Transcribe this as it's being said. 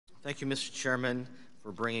Thank you, Mr. Chairman,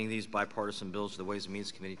 for bringing these bipartisan bills to the Ways and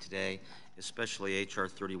Means Committee today, especially H.R.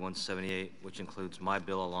 3178, which includes my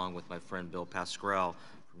bill along with my friend Bill Pascrell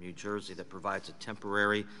from New Jersey that provides a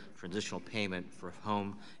temporary transitional payment for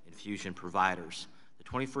home infusion providers. The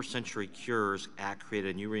 21st Century Cures Act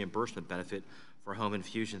created a new reimbursement benefit for home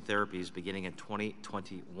infusion therapies beginning in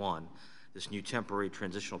 2021. This new temporary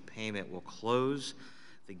transitional payment will close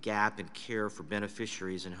the gap in care for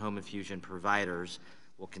beneficiaries, and home infusion providers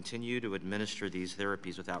will continue to administer these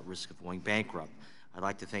therapies without risk of going bankrupt. I'd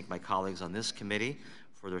like to thank my colleagues on this committee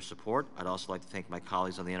for their support. I'd also like to thank my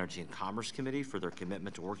colleagues on the Energy and Commerce Committee for their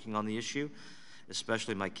commitment to working on the issue,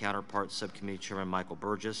 especially my counterpart, Subcommittee Chairman Michael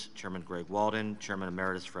Burgess, Chairman Greg Walden, Chairman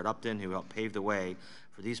Emeritus Fred Upton, who helped pave the way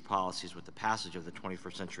for these policies with the passage of the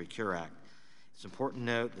 21st Century Cure Act. It's important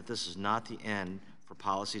to note that this is not the end for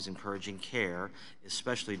policies encouraging care,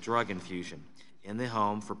 especially drug infusion, in the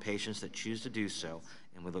home for patients that choose to do so,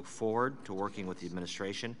 and we look forward to working with the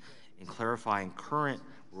administration in clarifying current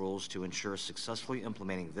rules to ensure successfully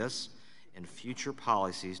implementing this and future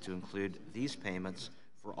policies to include these payments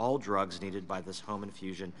for all drugs needed by this home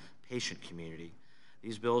infusion patient community.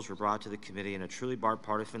 These bills were brought to the committee in a truly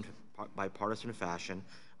bipartisan fashion.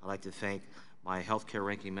 I'd like to thank my healthcare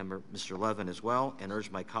ranking member, Mr. Levin, as well, and urge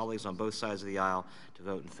my colleagues on both sides of the aisle to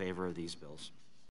vote in favor of these bills.